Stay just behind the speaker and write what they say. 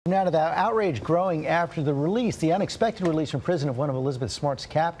Now to the outrage growing after the unexpected release from prison of one of Elizabeth Smart's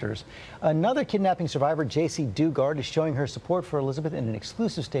captors. Another kidnapping survivor, Jaycee Dugard, is showing her support for Elizabeth in an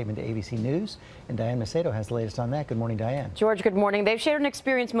exclusive statement to ABC News. And Diane Macedo has the latest on that. Good morning, Diane. George, good morning. They've shared an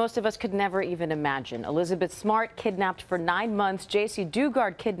experience most of us could never even imagine. Elizabeth Smart kidnapped for 9 months, Jaycee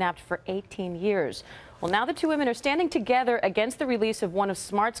Dugard kidnapped for 18 years. Well, now the two women are standing together against the release of one of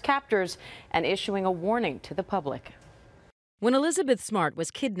Smart's captors and issuing a warning to the public. When Elizabeth Smart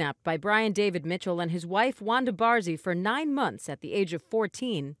was kidnapped by Brian David Mitchell and his wife Wanda Barzee for 9 months at the age of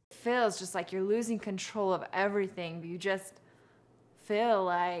 14. It feels just like you're losing control of everything. You just feel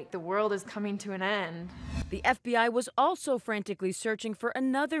like the world is coming to an end. The FBI was also frantically searching for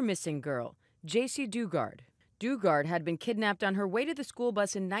another missing girl, Jaycee Dugard. Dugard had been kidnapped on her way to the school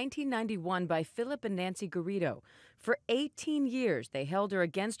bus in 1991 by Philip and Nancy Garrido. For 18 years, they held her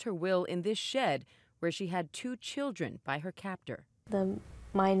against her will in this shed where she had 2 children by her captor. The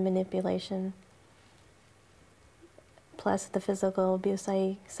mind manipulation, plus the physical abuse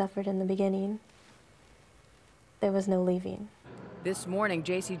I suffered in the beginning, there was no leaving. This morning,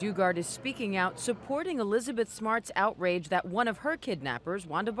 Jaycee Dugard is speaking out, supporting Elizabeth Smart's outrage that one of her kidnappers,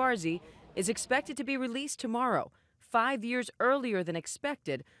 Wanda Barzee, is expected to be released tomorrow, 5 years earlier than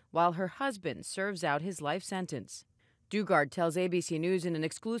expected, while her husband serves out his life sentence. Dugard tells ABC News in an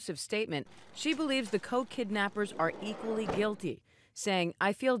exclusive statement she believes the co-kidnappers are equally guilty, saying,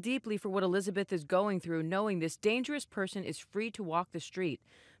 "I feel deeply for what Elizabeth is going through, knowing this dangerous person is free to walk the street.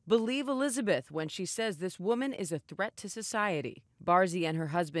 Believe Elizabeth when she says this woman is a threat to society." Barzee and her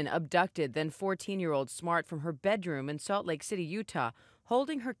husband abducted then 14-year-old Smart from her bedroom in Salt Lake City, Utah,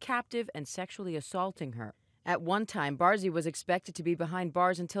 holding her captive and sexually assaulting her. At one time, Barzee was expected to be behind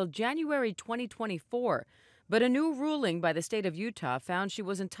bars until January 2024. But a new ruling by the state of Utah found she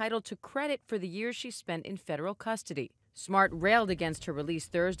was entitled to credit for the years she spent in federal custody. Smart railed against her release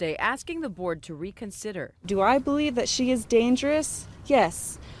Thursday, asking the board to reconsider. Do I believe that she is dangerous?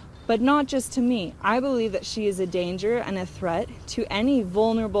 Yes, but not just to me. I believe that she is a danger and a threat to any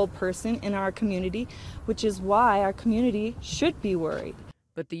vulnerable person in our community, which is why our community should be worried.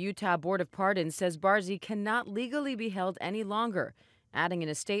 But the Utah Board of Pardons says Barzee cannot legally be held any longer, adding in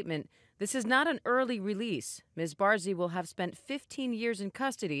a statement, "This is not an early release. Ms. Barzee will have spent 15 years in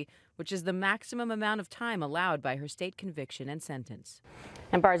custody, which is the maximum amount of time allowed by her state conviction and sentence."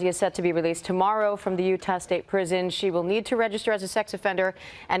 And Barzee is set to be released tomorrow from the Utah State Prison. She will need to register as a sex offender,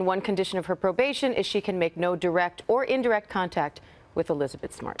 and one condition of her probation is she can make no direct or indirect contact with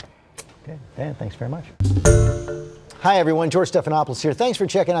Elizabeth Smart. Okay, Dan, thanks very much. Hi, everyone. George Stephanopoulos here. Thanks for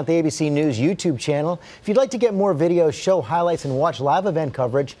checking out the ABC News YouTube channel. If you'd like to get more videos, show highlights, and watch live event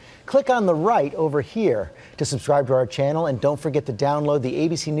coverage, click on the right over here to subscribe to our channel. And don't forget to download the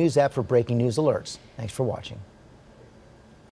ABC News app for breaking news alerts. Thanks for watching.